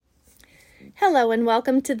Hello and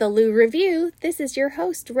welcome to the Lou Review. This is your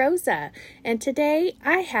host, Rosa, and today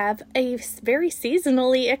I have a very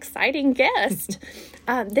seasonally exciting guest.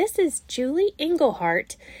 This is Julie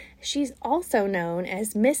Englehart. She's also known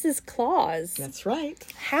as Mrs. Claus. That's right.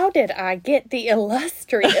 How did I get the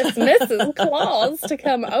illustrious Mrs. Claus to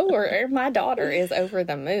come over? My daughter is over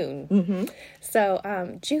the moon. Mm-hmm.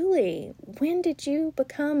 So, Julie, when did you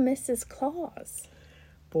become Mrs. Claus?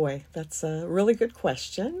 Boy, that's a really good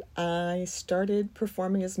question. I started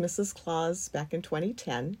performing as Mrs. Claus back in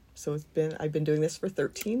 2010. So I've been doing this for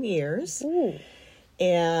 13 years. Ooh.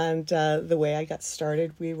 And the way I got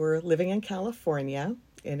started, we were living in California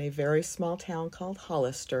in a very small town called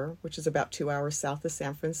Hollister, which is about 2 hours south of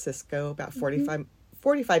San Francisco, about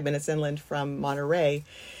 45 minutes inland from Monterey.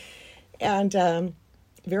 And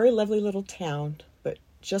very lovely little town, but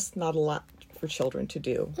just not a lot for children to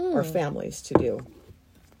do or families to do.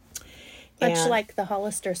 Much like the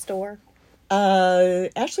Hollister store?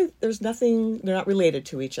 Actually, there's nothing, they're not related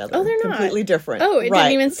to each other. Oh, they're not? Completely different. Oh, it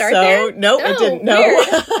didn't even start there? No, it didn't.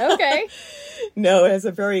 No. Okay. No, it has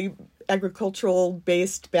a very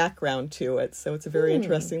agricultural-based background to it, so it's a very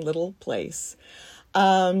interesting little place.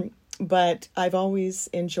 But I've always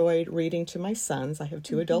enjoyed reading to my sons. I have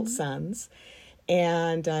two adult sons,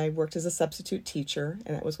 and I worked as a substitute teacher,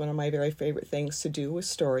 and that was one of my very favorite things to do was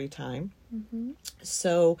story time. Mm-hmm.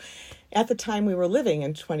 So at the time we were living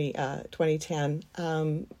in 2010,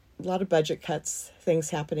 a lot of budget cuts,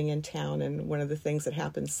 things happening in town, and one of the things that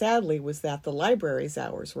happened sadly was that the library's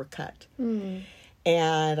hours were cut.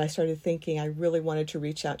 And I started thinking I really wanted to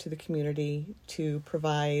reach out to the community to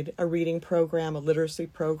provide a reading program, a literacy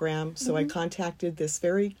program. So I contacted this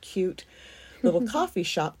very cute little coffee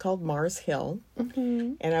shop called Mars Hill.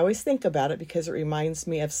 And I always think about it because it reminds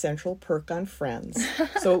me of Central Perk on Friends.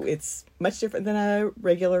 So it's much different than a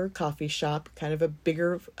regular coffee shop, kind of a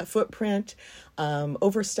bigger footprint,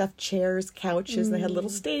 overstuffed chairs, couches, and they had a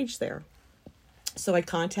little stage there. So I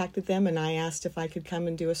contacted them and I asked if I could come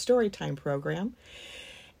and do a story time program.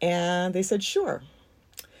 And they said, sure.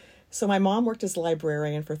 So my mom worked as a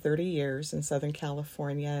librarian for 30 years in Southern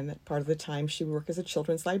California, and part of the time she would work as a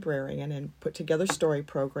children's librarian and put together story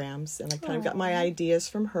programs, and I kind of got my ideas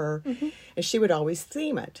from her, and she would always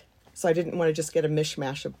theme it. So I didn't want to just get a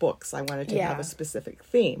mishmash of books. I wanted to have a specific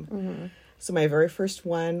theme. So my very first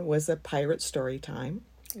one was a pirate story time.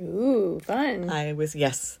 Ooh, fun. I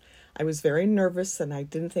was very nervous, and I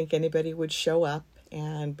didn't think anybody would show up.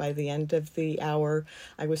 And by the end of the hour,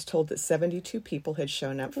 I was told that 72 people had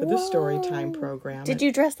shown up for the story time program. Did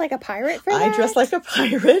you dress like a pirate for that? I dressed like a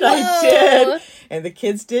pirate. I did. And the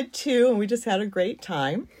kids did too. And we just had a great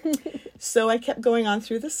time. So I kept going on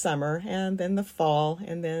through the summer and then the fall.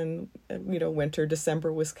 And then, winter,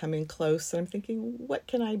 December was coming close. And I'm thinking, what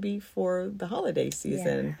can I be for the holiday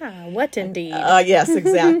season? Yeah, what indeed. Yes,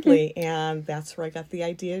 exactly. And that's where I got the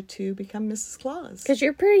idea to become Mrs. Claus. Because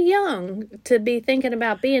you're pretty young to be thinking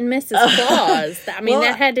about being Mrs. Claus. I mean,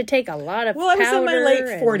 that had to take a lot of powder. I was in my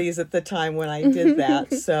late 40s at the time when I did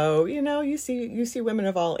that. So, you see women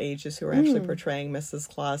of all ages who are actually portraying Mrs.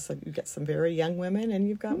 Claus. So you get some very young women, and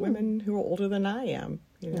you've got women who are older than I am.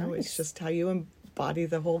 Nice. It's just how you embody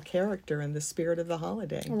the whole character and the spirit of the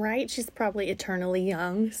holiday. Right. She's probably eternally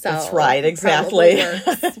young. So that's right. Exactly.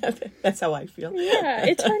 That's how I feel. Yeah.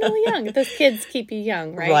 Eternally young. Those kids keep you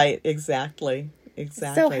young, right? Right. Exactly.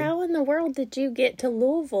 So how in the world did you get to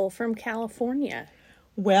Louisville from California?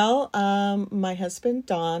 Well, my husband,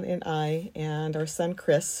 Don, and I, and our son,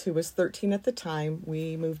 Chris, who was 13 at the time,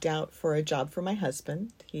 we moved out for a job for my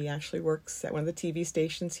husband. He actually works at one of the TV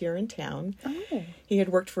stations here in town. Oh. He had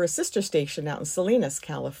worked for a sister station out in Salinas,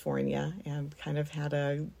 California, and kind of had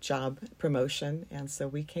a job promotion. And so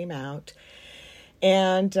we came out.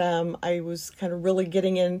 And I was kind of really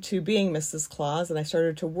getting into being Mrs. Claus, and I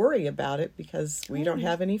started to worry about it because we don't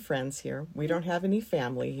have any friends here. We don't have any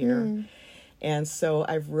family here. And so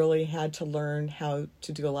I've really had to learn how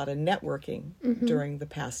to do a lot of networking during the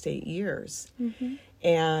past 8 years.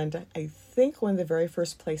 And I think one of the very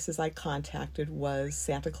first places I contacted was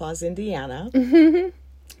Santa Claus, Indiana.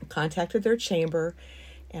 Contacted their chamber.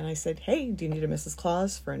 And I said, hey, do you need a Mrs.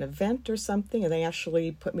 Claus for an event or something? And they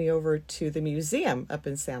actually put me over to the museum up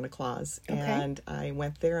in Santa Claus. Okay. And I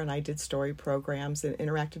went there and I did story programs and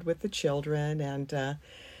interacted with the children and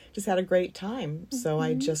just had a great time. So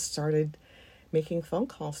I just started making phone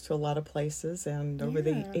calls to a lot of places. And over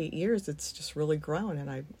the 8 years, it's just really grown.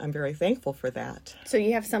 And I'm very thankful for that. So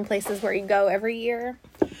you have some places where you go every year?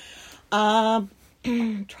 Trying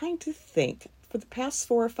to think. For the past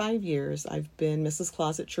 4 or 5 years, I've been Mrs.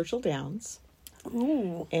 Claus at Churchill Downs.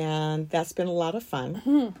 Ooh. And that's been a lot of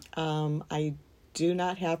fun. I do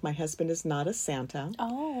not have, my husband is not a Santa.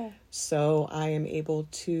 Oh. So I am able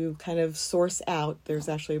to kind of source out. There's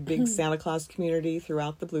actually a big Santa Claus community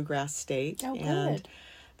throughout the Bluegrass State. Oh, and good.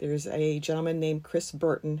 there's a gentleman named Chris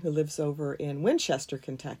Burton who lives over in Winchester,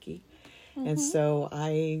 Kentucky. And so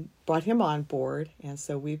I brought him on board. And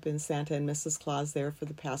so we've been Santa and Mrs. Claus there for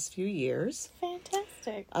the past few years.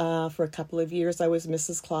 Fantastic. For a couple of years, I was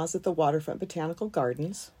Mrs. Claus at the Waterfront Botanical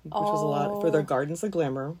Gardens, which was a lot for their Gardens of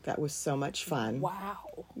Glimmer. That was so much fun.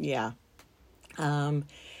 Wow. Yeah. And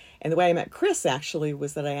the way I met Chris actually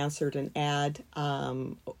was that I answered an ad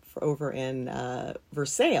over in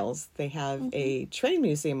Versailles. They have a train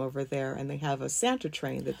museum over there, and they have a Santa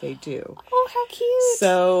train that they do. Oh, how cute.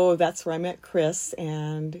 So that's where I met Chris,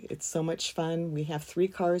 and it's so much fun. We have 3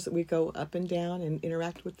 cars that we go up and down and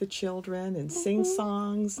interact with the children and sing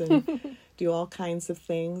songs and do all kinds of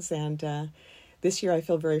things. And this year I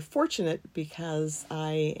feel very fortunate because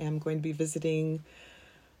I am going to be visiting,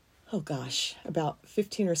 about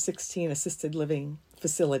 15 or 16 assisted living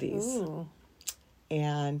facilities. Ooh.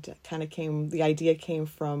 And the idea came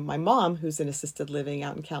from my mom, who's in assisted living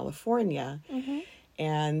out in California,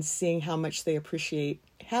 and seeing how much they appreciate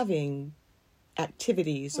having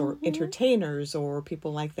activities or entertainers or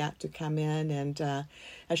people like that to come in. And I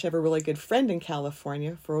actually have a really good friend in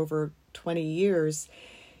California for over 20 years.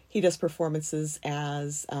 He does performances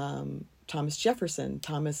as Thomas Jefferson,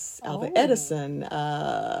 Thomas Alva Edison,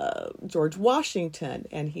 George Washington,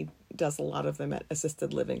 and he does a lot of them at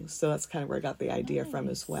assisted living. So that's kind of where I got the idea from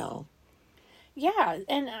as well. Yeah,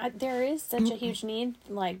 and there is such a huge need,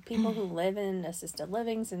 like people who live in assisted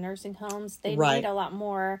livings and nursing homes, they need a lot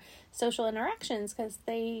more social interactions because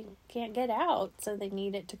they can't get out, so they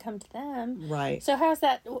need it to come to them. Right. So how's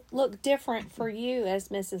that look different for you as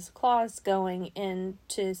Mrs. Claus going in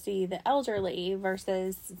to see the elderly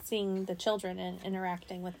versus seeing the children and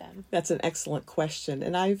interacting with them? That's an excellent question,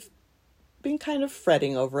 and I've been kind of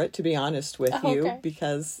fretting over it, to be honest with you,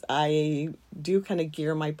 because I do kind of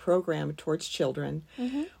gear my program towards children,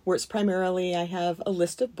 where it's primarily I have a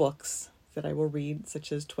list of books that I will read,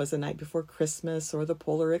 such as 'Twas the Night Before Christmas or The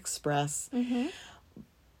Polar Express.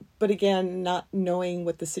 But again, not knowing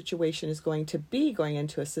what the situation is going to be going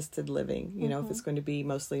into assisted living, you know, if it's going to be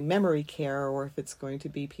mostly memory care or if it's going to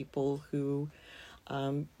be people who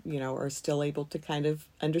are still able to kind of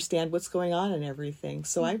understand what's going on and everything.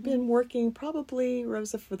 So I've been working probably,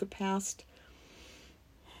 Rosa, for the past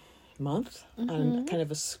month on kind of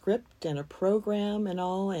a script and a program and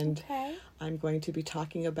all. And I'm going to be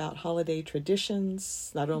talking about holiday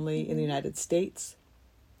traditions, not only in the United States,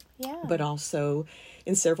 but also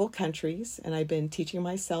in several countries. And I've been teaching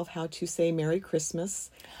myself how to say Merry Christmas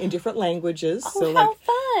in different languages. Oh, how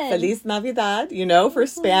fun! Feliz Navidad, for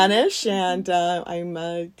Spanish. And I'm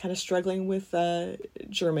kind of struggling with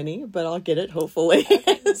Germany, but I'll get it, hopefully.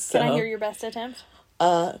 So, can I hear your best attempt?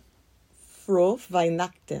 Frohe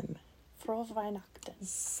Weihnachten. Frohe Weihnachten.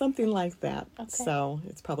 Something like that. Okay. So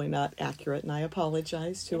it's probably not accurate, and I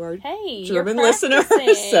apologize to our German German listeners.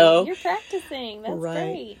 So you're practicing. That's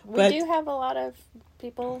great. We do have a lot of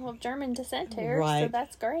people of German descent here, so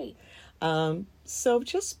that's great. So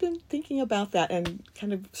just been thinking about that and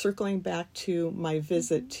kind of circling back to my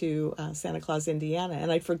visit to Santa Claus, Indiana.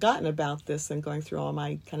 And I'd forgotten about this and going through all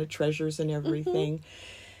my kind of treasures and everything.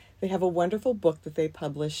 They have a wonderful book that they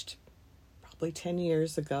published probably 10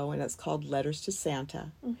 years ago, and it's called Letters to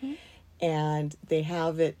Santa. And they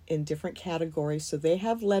have it in different categories. So they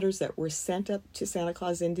have letters that were sent up to Santa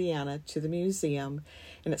Claus, Indiana, to the museum,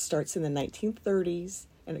 and it starts in the 1930s,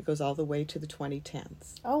 and it goes all the way to the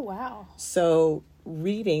 2010s. Oh, wow. So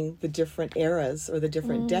reading the different eras or the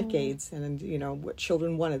different decades and, what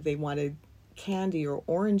children wanted. They wanted candy or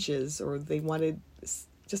oranges, or they wanted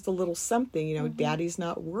just a little something, daddy's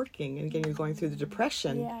not working. And again, you're going through the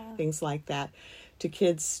Depression, things like that. To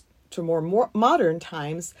kids, to more modern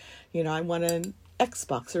times, I want an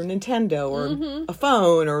Xbox or Nintendo or a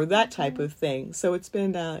phone or that type of thing. So it's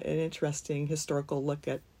been an interesting historical look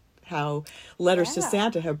at how letters to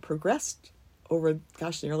Santa have progressed over,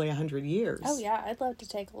 nearly 100 years. Oh, yeah. I'd love to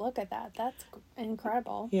take a look at that. That's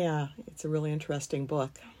incredible. Yeah, it's a really interesting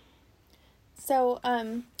book. So,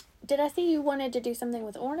 did I see you wanted to do something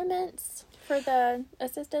with ornaments for the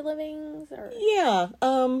assisted livings? Or? Yeah.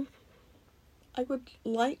 I would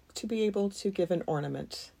like to be able to give an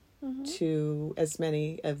ornament to as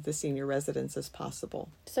many of the senior residents as possible.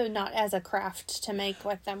 So not as a craft to make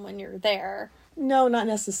with them when you're there? No, not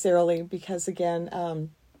necessarily, because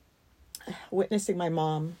again, witnessing my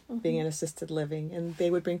mom being in assisted living, and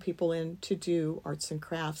they would bring people in to do arts and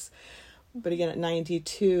crafts. But again, at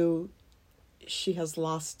 92, she has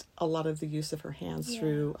lost a lot of the use of her hands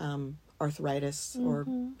through arthritis or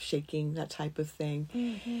shaking, that type of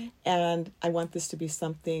thing. And I want this to be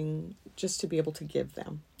something just to be able to give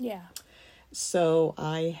them. Yeah. So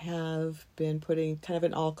I have been putting kind of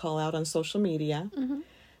an all call out on social media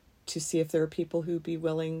to see if there are people who'd be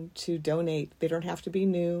willing to donate. They don't have to be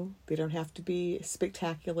new. They don't have to be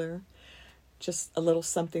spectacular. Just a little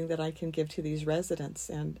something that I can give to these residents.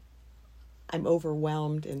 And I'm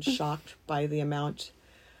overwhelmed and shocked by the amount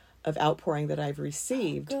of outpouring that I've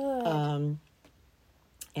received. Good. And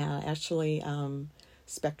actually,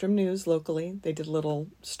 Spectrum News locally, they did a little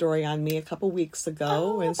story on me a couple weeks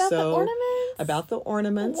ago. And about the ornaments? About the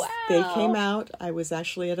ornaments. Wow. They came out. I was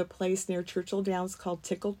actually at a place near Churchill Downs called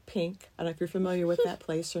Tickled Pink. I don't know if you're familiar with that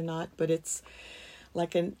place or not, but it's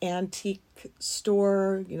like an antique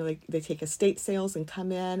store. You know, they take estate sales and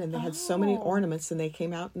come in, and they had so many ornaments, and they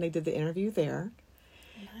came out and they did the interview there.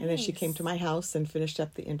 Nice. And then she came to my house and finished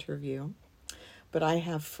up the interview. But I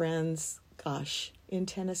have friends, in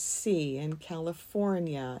Tennessee, in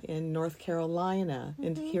California, in North Carolina,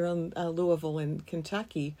 and here in Louisville in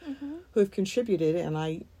Kentucky, who have contributed. And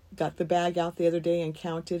I got the bag out the other day and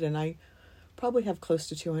counted, and I probably have close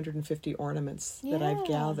to 250 ornaments that I've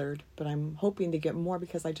gathered. But I'm hoping to get more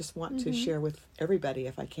because I just want to share with everybody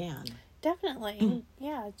if I can. Definitely.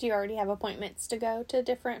 Yeah. Do you already have appointments to go to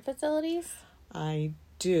different facilities? I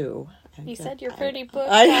do. You said you're pretty booked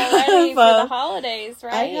already for the holidays,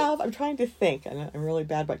 right? I'm trying to think, and I'm really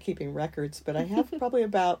bad about keeping records, but I have probably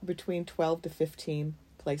about between 12 to 15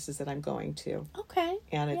 places that I'm going to. Okay.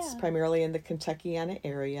 And it's primarily in the Kentuckiana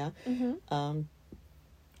area.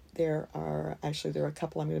 There are a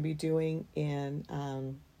couple I'm going to be doing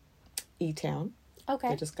in E-Town. Okay.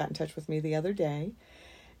 They just got in touch with me the other day.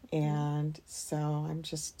 And so I'm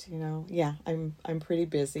just, I'm pretty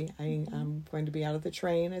busy. I'm going to be out of the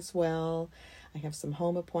train as well. I have some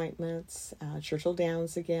home appointments, Churchill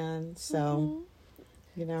Downs again. So,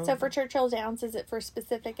 So for Churchill Downs, is it for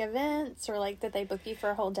specific events, or like did they book you for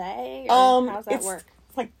a whole day? Or how's that work?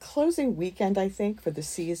 Like closing weekend, I think, for the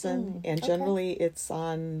season. And generally it's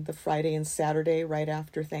on the Friday and Saturday right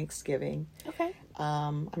after Thanksgiving. Okay.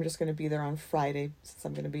 I'm just going to be there on Friday since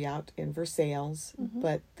I'm going to be out in Versailles.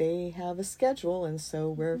 But they have a schedule, and so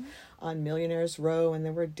we're on Millionaires Row, and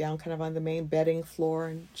then we're down kind of on the main betting floor,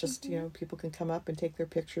 and just, people can come up and take their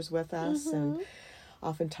pictures with us. And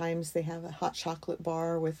oftentimes they have a hot chocolate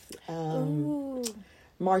bar with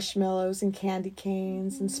marshmallows and candy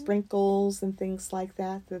canes and sprinkles and things like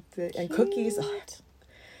that. And cookies.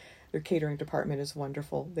 Their catering department is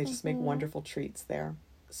wonderful. They just make wonderful treats there.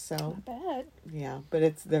 So I bet. Yeah, but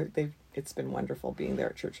it's been wonderful being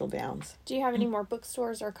there at Churchill Downs. Do you have any more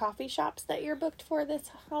bookstores or coffee shops that you're booked for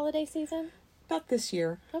this holiday season? Not this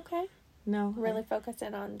year. Okay. No. Really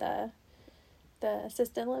focusing on the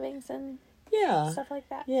assisted livings and stuff like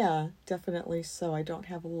that? Yeah, definitely. So I don't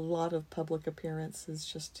have a lot of public appearances,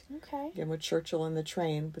 just again with Churchill and the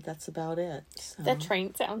train, but that's about it. So. The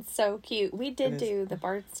train sounds so cute. We did do the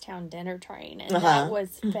Bardstown dinner train, and that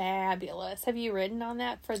was fabulous. Have you ridden on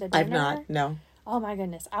that for the dinner? I've not, no. Oh my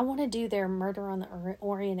goodness. I want to do their Murder on the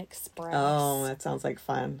Orient Express. Oh, that sounds like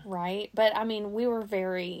fun. Right? But I mean, we were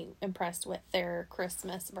very impressed with their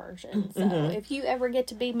Christmas version. So if you ever get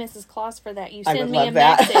to be Mrs. Claus for that, you send me a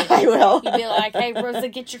message. I will. You'd be like, hey, Rosa,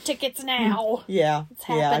 get your tickets now. Yeah. It's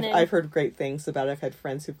happening. Yeah, I've heard great things about it. I've had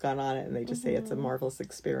friends who've gone on it, and they just say it's a marvelous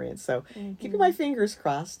experience. So keeping my fingers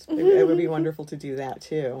crossed. It would be wonderful to do that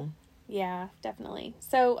too. Yeah, definitely.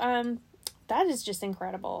 So, that is just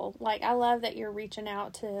incredible. Like, I love that you're reaching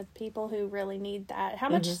out to people who really need that. How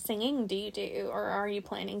much singing do you do, or are you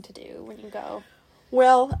planning to do when you go?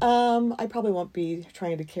 Well, I probably won't be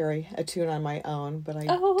trying to carry a tune on my own, but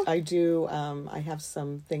I do. I have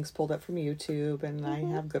some things pulled up from YouTube, and I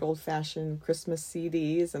have good old-fashioned Christmas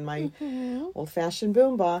CDs and my old-fashioned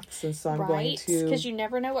boombox, and so I'm going to... because you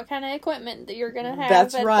never know what kind of equipment that you're going to have.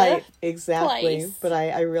 That's right, exactly. Place. But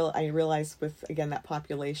I realize with, again, that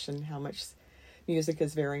population, how much music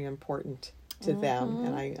is very important to them,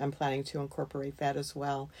 and I'm planning to incorporate that as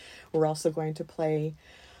well. We're also going to play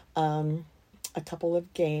a couple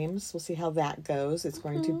of games. We'll see how that goes. It's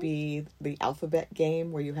going to be the alphabet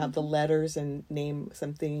game where you have the letters and name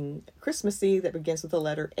something Christmassy that begins with the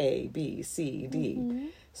letter A, B, C, D.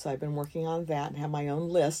 So I've been working on that and have my own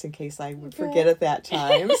list in case I would forget at that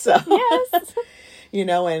time. So Yes.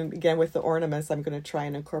 And again, with the ornaments, I'm going to try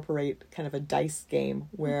and incorporate kind of a dice game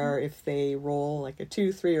where if they roll like a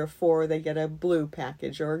 2, 3, or 4, they get a blue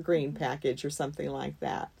package or a green package or something like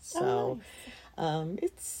that. So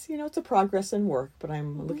it's, it's a progress in work, but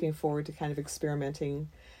I'm looking forward to kind of experimenting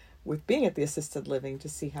with being at the assisted living to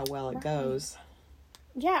see how well it goes.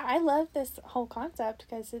 Yeah, I love this whole concept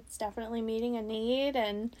because it's definitely meeting a need,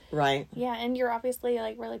 and Right. yeah, and you're obviously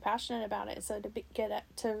like really passionate about it. So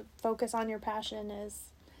to focus on your passion is,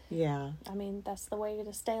 Yeah. I mean, that's the way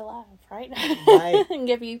to stay alive, right? Right. And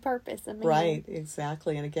give you purpose and meaning. Right,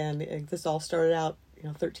 exactly. And again, this all started out,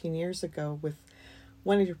 13 years ago with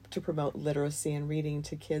wanting to promote literacy and reading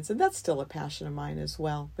to kids. And that's still a passion of mine as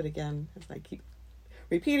well. But again, as I keep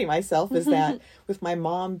repeating myself, is that with my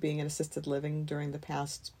mom being in assisted living during the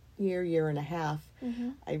past year and a half,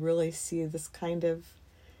 I really see this kind of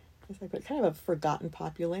a forgotten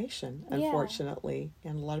population, unfortunately.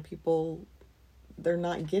 And a lot of people, they're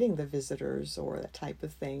not getting the visitors or that type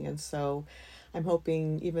of thing. And so I'm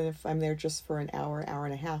hoping, even if I'm there just for an hour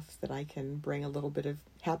and a half, that I can bring a little bit of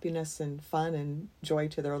happiness and fun and joy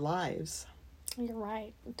to their lives. You're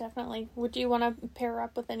right, definitely. Would you want to pair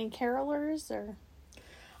up with any carolers, or?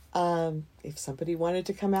 If somebody wanted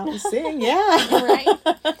to come out and sing, yeah. Right.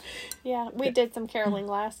 Yeah, we did some caroling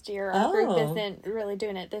last year. Our group isn't really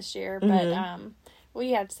doing it this year, but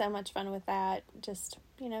we had so much fun with that. Just,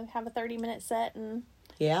 have a 30-minute set and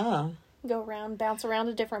go around, bounce around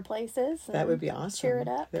to different places. That would be awesome. Cheer it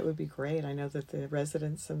up. That would be great. I know that the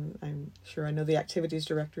residents, and I know the activities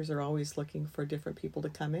directors are always looking for different people to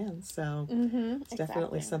come in. So it's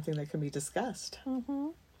definitely something that can be discussed. Mm-hmm.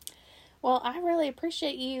 Well, I really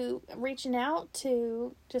appreciate you reaching out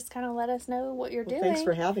to just kind of let us know what you're doing. Thanks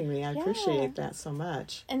for having me. I appreciate that so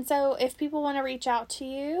much. And so if people want to reach out to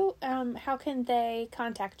you, how can they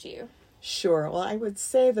contact you? Sure. Well, I would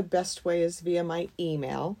say the best way is via my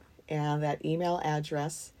email. And that email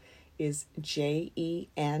address is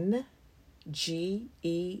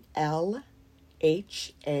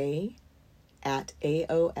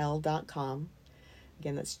jengelha@aol.com.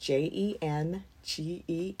 Again, that's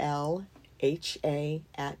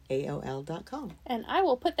jengelha@aol.com. And I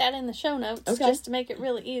will put that in the show notes just to make it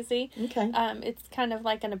really easy. Okay. It's kind of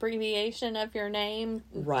like an abbreviation of your name.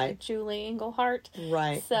 Right. Julie Englehart.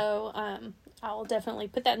 Right. So I will definitely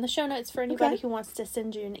put that in the show notes for anybody who wants to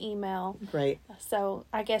send you an email. Great. So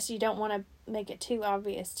I guess you don't want to make it too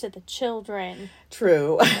obvious to the children.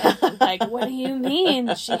 True. Like, what do you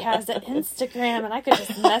mean she has an Instagram and I could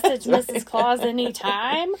just message Mrs. Claus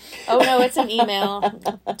anytime? Oh, no, it's an email.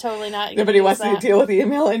 Totally not. Nobody wants to deal with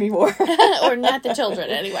email anymore. Or not the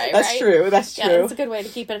children anyway, That's right? true. That's true. Yeah, it's a good way to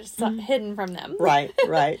keep it hidden from them. Right.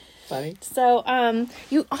 Funny. So,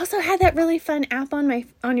 you also had that really fun app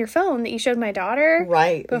on your phone that you showed my daughter.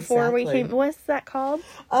 Right. Before we came. What's that called?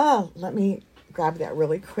 Let me grab that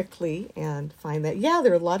really quickly and find that. Yeah,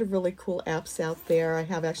 there are a lot of really cool apps out there. I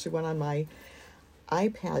have actually one on my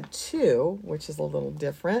iPad too, which is a little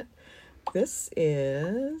different. This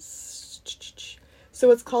is,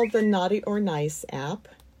 so it's called the Naughty or Nice app.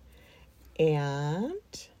 And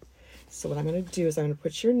so what I'm going to do is I'm going to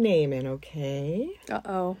put your name in, okay?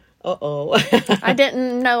 Uh-oh. I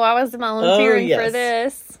didn't know I was volunteering for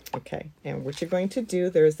this. Okay, and what you're going to do,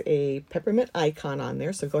 there's a peppermint icon on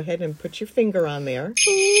there, so go ahead and put your finger on there.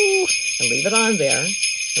 Ooh. And leave it on there. And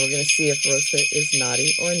we're going to see if Rosa is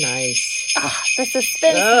naughty or nice. The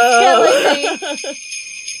suspense is killing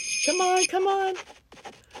me. Come on.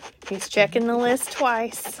 He's checking the list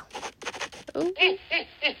twice. Ooh. Naughty!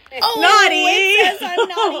 It says I'm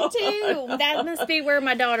naughty too. That must be where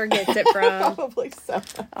my daughter gets it from. Probably so.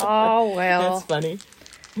 Oh, well. That's funny.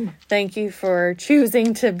 Thank you for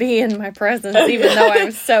choosing to be in my presence, even though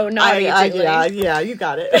I'm so naughty. Yeah, you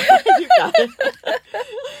got it.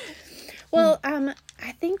 Well,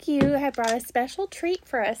 I think you had brought a special treat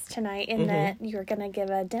for us tonight in that you're going to give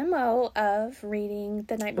a demo of reading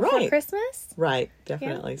The Night Before Christmas. Right,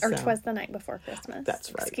 definitely. Yeah? Or 'Twas the Night Before Christmas.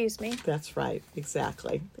 That's right. Excuse me. That's right,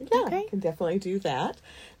 exactly. Yeah, okay. I can definitely do that.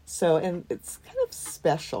 So, and it's kind of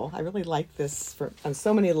special. I really like this on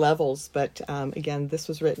so many levels, but again, this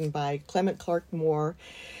was written by Clement Clark Moore.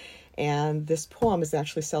 And this poem is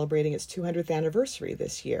actually celebrating its 200th anniversary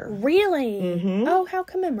this year. Really? Mm-hmm. Oh, how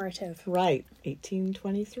commemorative. Right.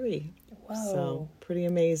 1823. Whoa. So, pretty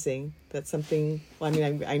amazing. That's something, well, I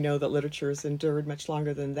mean, I know that literature has endured much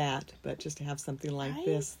longer than that, but just to have something like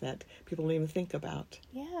this that people don't even think about.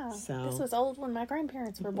 Yeah. So, this was old when my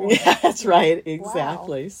grandparents were born. Yeah, that's right.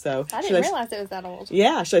 Exactly. Wow. So I didn't realize it was that old.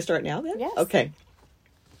 Yeah. Should I start now then? Yes. Okay.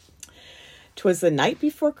 'Twas the night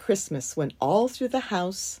before Christmas when all through the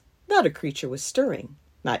house not a creature was stirring,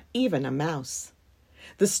 not even a mouse.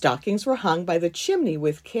 The stockings were hung by the chimney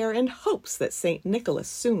with care and hopes that St. Nicholas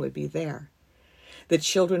soon would be there. The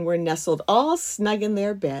children were nestled all snug in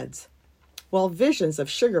their beds, while visions of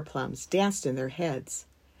sugar plums danced in their heads.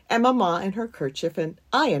 And Mamma in her kerchief and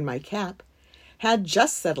I in my cap had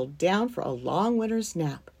just settled down for a long winter's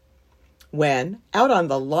nap. When, out on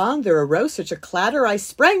the lawn, there arose such a clatter, I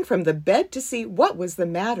sprang from the bed to see what was the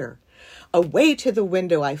matter. Away to the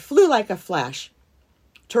window I flew like a flash,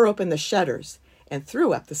 tore open the shutters, and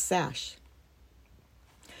threw up the sash.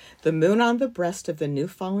 The moon on the breast of the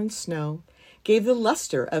new-fallen snow gave the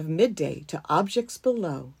luster of midday to objects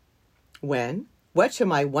below, when, what to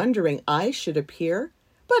my wondering eyes should appear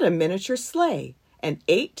but a miniature sleigh and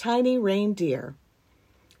 8 tiny reindeer.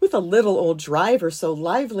 With a little old driver so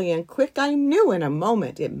lively and quick, I knew in a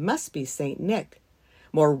moment it must be Saint Nick.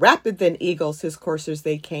 More rapid than eagles his coursers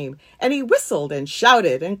they came, and he whistled and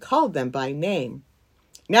shouted and called them by name.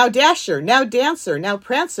 Now Dasher, now Dancer, now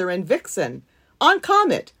Prancer and Vixen, on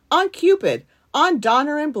Comet, on Cupid, on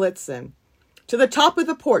Donner and Blitzen, to the top of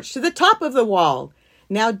the porch, to the top of the wall,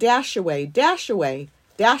 now dash away, dash away,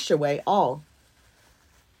 dash away all.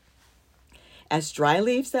 As dry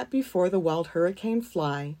leaves that before the wild hurricane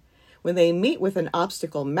fly, when they meet with an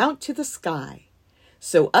obstacle, mount to the sky,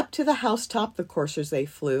 so up to the housetop the coursers they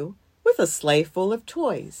flew, with a sleigh full of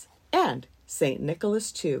toys, and St.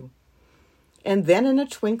 Nicholas too. And then in a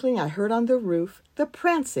twinkling I heard on the roof the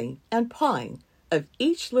prancing and pawing of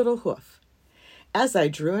each little hoof. As I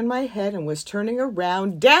drew in my head and was turning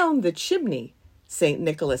around, down the chimney St.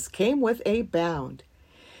 Nicholas came with a bound.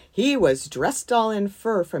 He was dressed all in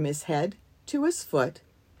fur from his head to his foot,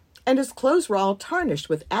 and his clothes were all tarnished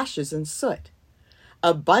with ashes and soot.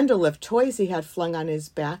 A bundle of toys he had flung on his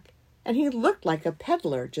back, and he looked like a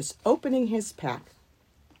peddler just opening his pack.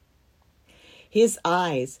 His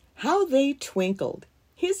eyes, how they twinkled!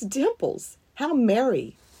 His dimples, how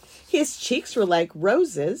merry! His cheeks were like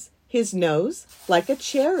roses, his nose like a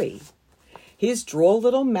cherry. His droll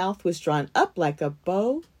little mouth was drawn up like a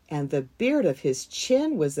bow, and the beard of his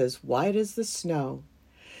chin was as white as the snow.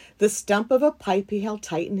 The stump of a pipe he held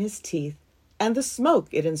tight in his teeth, and the smoke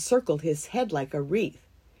it encircled his head like a wreath.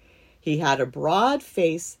 He had a broad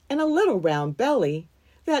face and a little round belly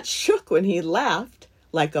that shook when he laughed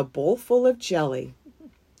like a bowl full of jelly.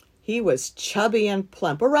 He was chubby and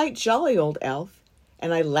plump, a right jolly old elf,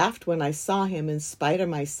 and I laughed when I saw him in spite of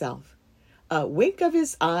myself. A wink of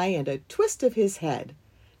his eye and a twist of his head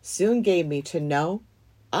soon gave me to know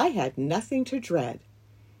I had nothing to dread.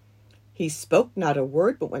 He spoke not a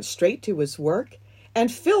word, but went straight to his work,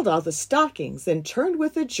 and filled all the stockings, and turned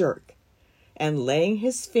with a jerk. And laying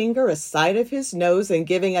his finger aside of his nose, and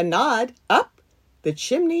giving a nod, up the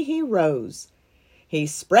chimney he rose. He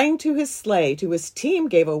sprang to his sleigh, to his team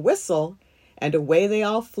gave a whistle, and away they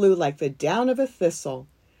all flew like the down of a thistle.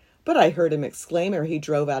 But I heard him exclaim ere he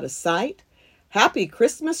drove out of sight, "Happy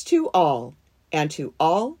Christmas to all, and to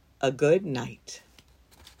all a good night."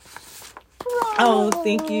 Oh,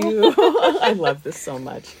 thank you. I love this so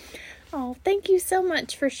much. Oh, thank you so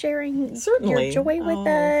much for sharing Certainly. your joy with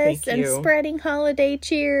us Thank and you. spreading holiday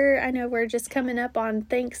cheer. I know we're just coming up on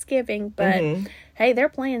Thanksgiving, but hey, they're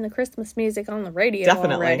playing the Christmas music on the radio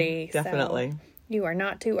already. Definitely. So you are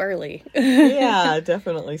not too early. Yeah,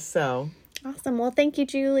 definitely so. Awesome. Well, thank you,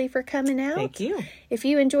 Julie, for coming out. Thank you. If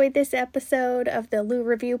you enjoyed this episode of the Lou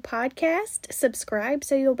Review podcast, subscribe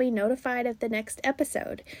so you'll be notified of the next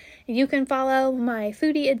episode. You can follow my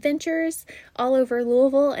foodie adventures all over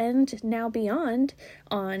Louisville and now beyond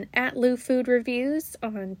on @LouFoodReviews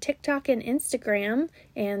on TikTok and Instagram,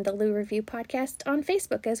 and the Lou Review podcast on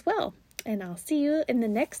Facebook as well. And I'll see you in the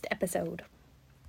next episode.